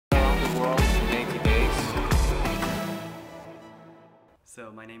So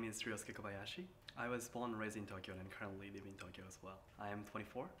my name is Ryosuke. I was born and raised in Tokyo and currently live in Tokyo as well. I am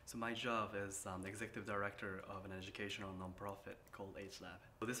 24. So my job is the executive director of an educational nonprofit called Age Lab.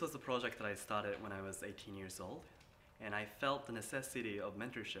 So this was a project that I started when I was 18 years old. And I felt the necessity of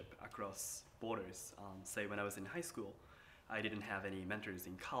mentorship across borders. Say when I was in high school, I didn't have any mentors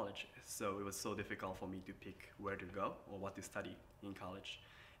in college, so it was so difficult for me to pick where to go or what to study in college.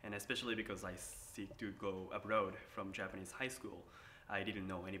 And especially because I seek to go abroad from Japanese high school, I didn't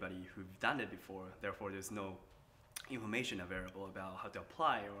know anybody who've done it before. Therefore, there's no information available about how to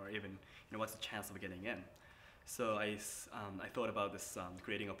apply or even what's the chance of getting in. So I thought about this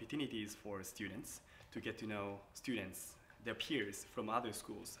creating opportunities for students to get to know students, their peers from other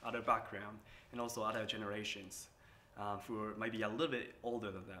schools, other background, and also other generations who might be a little bit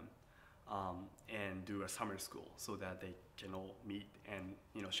older than them, and do a summer school so that they can all meet and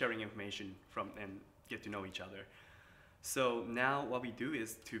sharing information from and get to know each other. So now what we do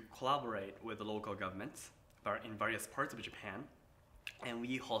is to collaborate with the local governments in various parts of Japan, and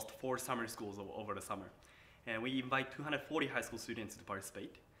we host 4 summer schools over the summer. And we invite 240 high school students to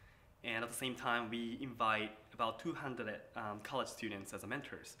participate. And at the same time, we invite about 200 college students as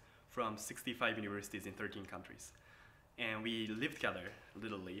mentors from 65 universities in 13 countries. And we live together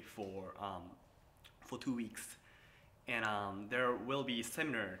literally for 2 weeks. And there will be a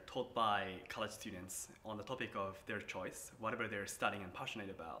seminar taught by college students on the topic of their choice, whatever they're studying and passionate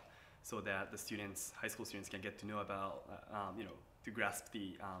about, so that the students, high school students, can get to know about, to grasp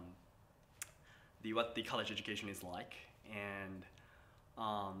what the college education is like. And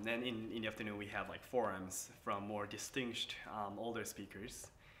then in the afternoon, we have like forums from more distinguished older speakers.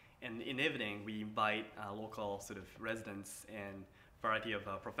 And in the evening, we invite local sort of residents and variety of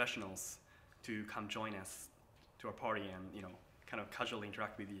professionals to come join us to our party and kind of casually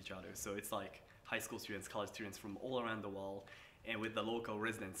interact with each other. So it's like high school students, college students from all around the world, and with the local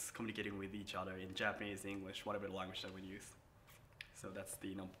residents communicating with each other in Japanese, English, whatever language that we use. So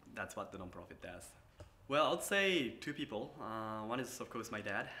that's what the nonprofit does. Well, I would say 2 people. One is, of course, my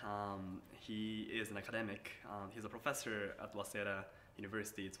dad. He is an academic. He's a professor at Waseda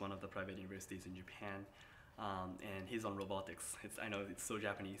University. It's one of the private universities in Japan. And he's on robotics. I know it's so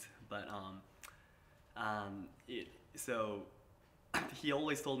Japanese, but so he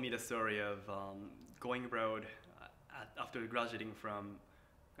always told me the story of going abroad after graduating from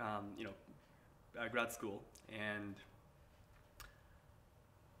grad school, and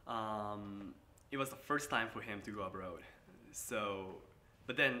it was the first time for him to go abroad. So,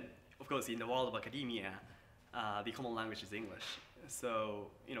 but then, of course, in the world of academia, the common language is English. So,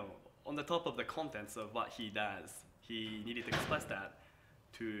 on the top of the contents of what he does, he needed to express that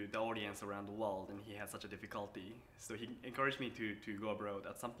to the audience around the world, and he had such a difficulty. So he encouraged me to go abroad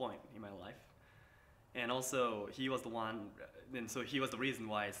at some point in my life. And also, he was the one, and so he was the reason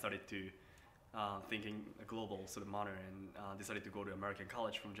why I started to thinking a global sort of manner, and decided to go to American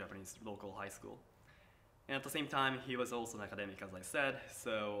college from Japanese local high school. And at the same time, he was also an academic, as I said,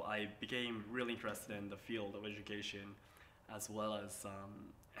 so I became really interested in the field of education as well as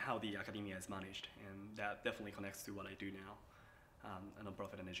how the academia is managed, and that definitely connects to what I do now, a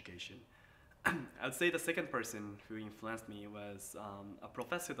nonprofit and education. I would say the second person who influenced me was a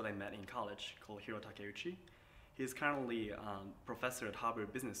professor that I met in college called Hiro Takeuchi. He's currently a professor at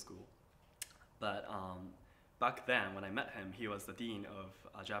Harvard Business School. But back then, when I met him, he was the dean of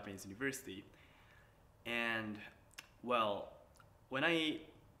a Japanese university. And well, when I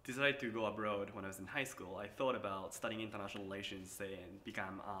decided to go abroad when I was in high school, I thought about studying international relations, say, and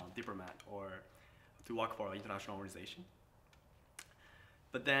become a diplomat or to work for an international organization.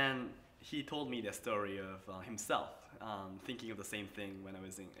 But then he told me the story of himself thinking of the same thing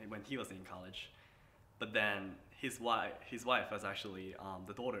when he was in college. But then his wife was actually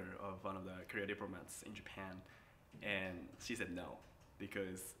the daughter of one of the career diplomats in Japan, and she said no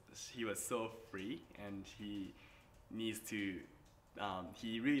because he was so free and he needs to.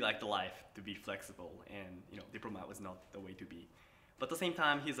 He really liked the life to be flexible, and diplomat was not the way to be. But at the same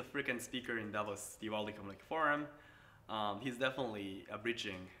time, he's a frequent speaker in Davos, the World Economic Forum. He's definitely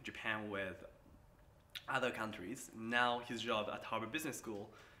bridging Japan with other countries. Now his job at Harvard Business School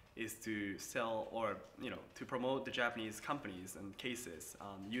is to sell or to promote the Japanese companies and cases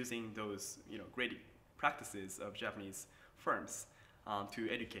using those great practices of Japanese firms to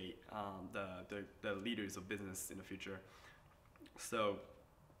educate the leaders of business in the future. So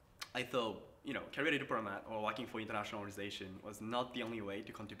I thought career diplomat or working for international organization was not the only way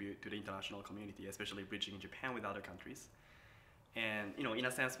to contribute to the international community, especially bridging Japan with other countries. And in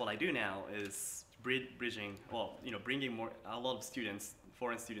a sense, what I do now is bridging, bringing a lot of students,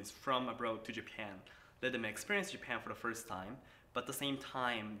 foreign students from abroad to Japan, let them experience Japan for the first time, but at the same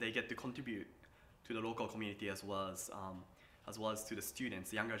time, they get to contribute to the local community as well as to the students,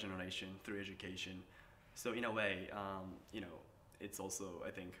 the younger generation, through education. So in a way, it's also,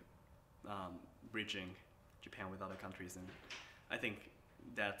 I think, bridging Japan with other countries, and I think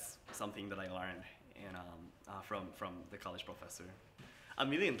that's something that I learned from the college professor. $1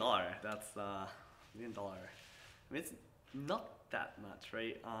 million, that's $1 million. I mean, it's not that much,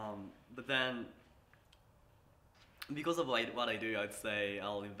 right? But then, because of what I do, I'd say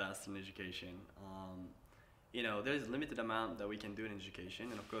I'll invest in education. There's a limited amount that we can do in education,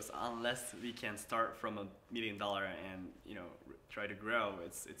 and of course, unless we can start from $1 million and try to grow,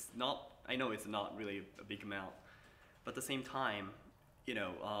 it's not. I know it's not really a big amount, but at the same time,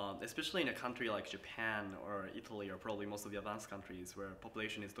 especially in a country like Japan or Italy or probably most of the advanced countries where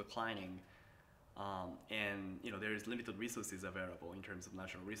population is declining, and there's limited resources available in terms of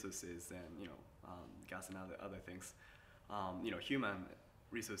natural resources and gas and other things. Human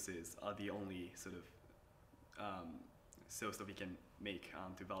resources are the only sort of source that we can make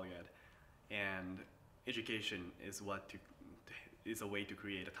to value add, and education is is a way to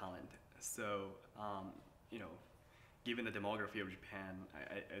create a talent. So given the demography of Japan,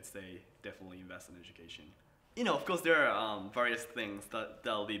 I'd say definitely invest in education. Of course, there are various things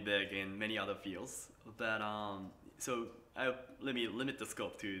that'll be big in many other fields. Let me limit the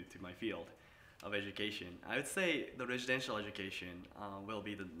scope to my field of education. I would say the residential education will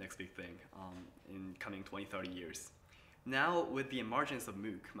be the next big thing in coming 20, 30 years. Now, with the emergence of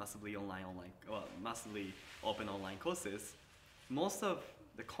MOOC, massively open online courses, most of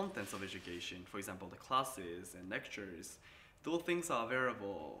the contents of education, for example, the classes and lectures, those things are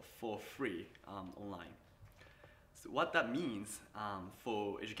available for free online. So what that means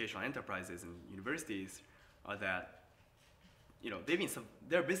for educational enterprises and universities are that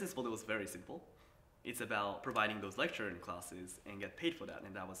their business model was very simple. It's about providing those lecture and classes and get paid for that,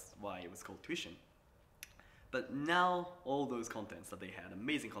 and that was why it was called tuition. But now all those contents that they had,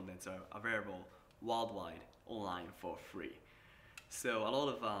 amazing contents, are available worldwide online for free. So a lot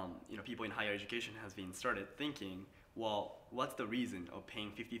of people in higher education has been started thinking, well, what's the reason of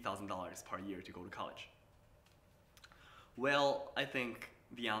paying $50,000 per year to go to college? Well, I think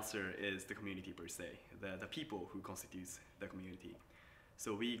the answer is the community per se, the people who constitutes the community.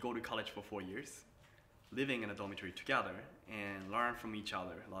 So we go to college for 4 years, living in a dormitory together, and learn from each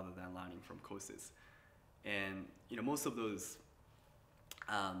other rather than learning from courses. And most of those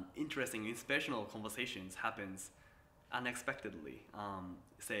interesting, inspirational conversations happens unexpectedly,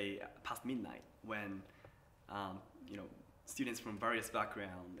 say past midnight, when students from various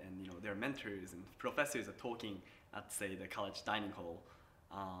backgrounds and their mentors and professors are talking at, say, the college dining hall,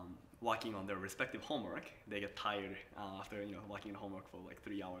 working on their respective homework. They get tired after working on homework for like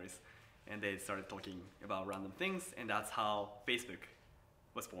 3 hours, and they started talking about random things, and that's how Facebook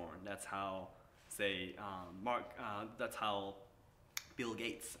was born. That's how, say, that's how Bill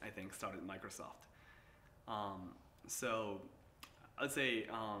Gates, I think, started Microsoft. So I'd say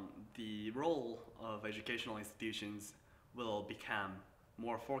the role of educational institutions will become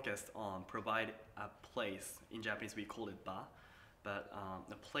more focused on provide a place. In Japanese we call it ba, but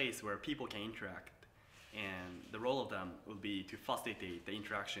a place where people can interact, and the role of them will be to facilitate the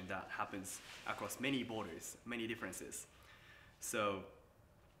interaction that happens across many borders, many differences. So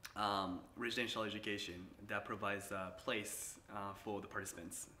residential education that provides a place for the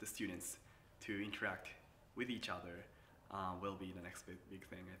participants, the students, to interact with each other will be the next big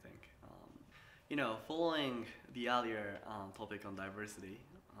thing, I think. Following the earlier topic on diversity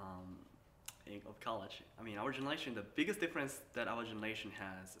of college, I mean, our generation, the biggest difference that our generation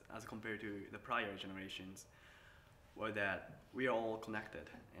has as compared to the prior generations were that we are all connected.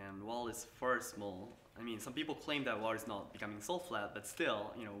 And while it's far small, I mean, some people claim that world is not becoming so flat, but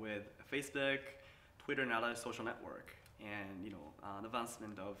still, with Facebook, Twitter, and other social network, and an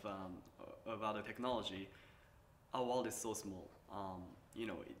advancement of other technology, our world is so small.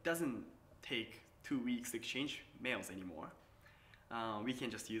 It doesn't take 2 weeks to exchange mails anymore. We can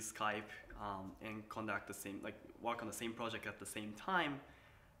just use Skype and conduct the same, work on the same project at the same time,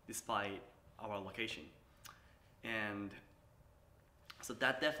 despite our location. And so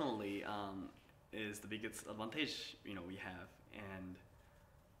that definitely is the biggest advantage we have. And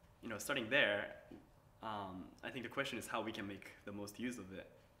starting there, I think the question is how we can make the most use of it.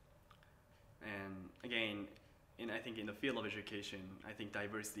 And again, I think in the field of education, I think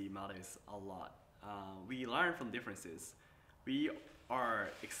diversity matters a lot. We learn from differences. We are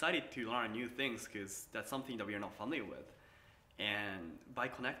excited to learn new things because that's something that we are not familiar with. And by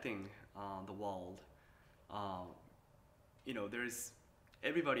connecting the world, there's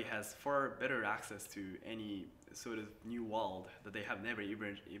everybody has far better access to any sort of new world that they have never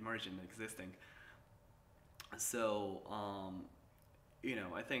imagined existing. So,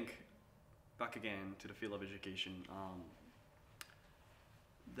 I think back again to the field of education,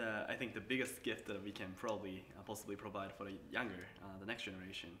 I think the biggest gift that we can probably possibly provide for the younger, the next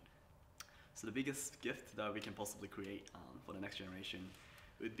generation. So the biggest gift that we can possibly create for the next generation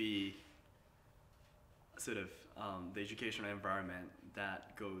would be sort of the educational environment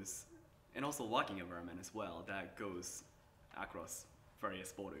that goes, and also working environment as well, that goes across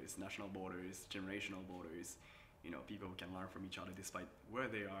various borders, national borders, generational borders. People who can learn from each other despite where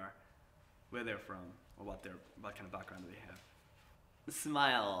they are, where they're from, or what kind of background they have. The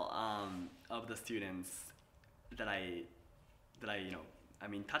smile of the students that I'm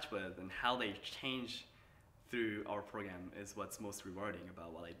in touch with, and how they change through our program is what's most rewarding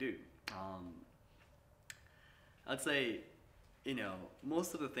about what I do. I'd say,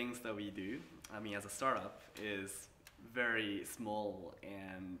 most of the things that we do, as a startup, is very small,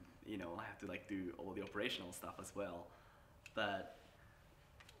 and I have to do all the operational stuff as well. But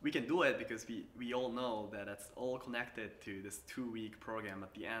we can do it because we all know that it's all connected to this 2-week program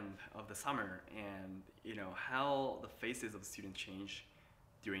at the end of the summer, and how the faces of the students change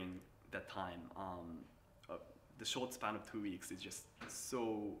during that time. The short span of 2 weeks is just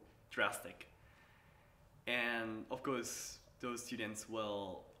so drastic. And of course, those students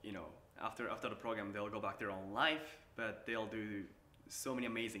will, after the program, they'll go back to their own life, but they'll do so many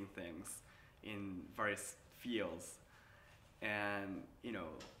amazing things in various fields. And,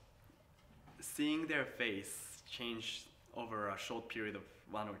 seeing their face change over a short period of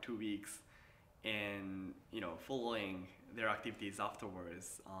 1 or 2 weeks, and, following their activities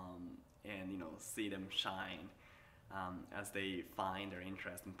afterwards, and, see them shine as they find their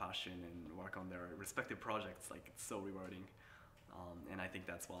interest and passion and work on their respective projects, it's so rewarding. And I think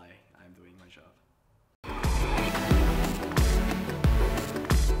that's why I'm doing my job.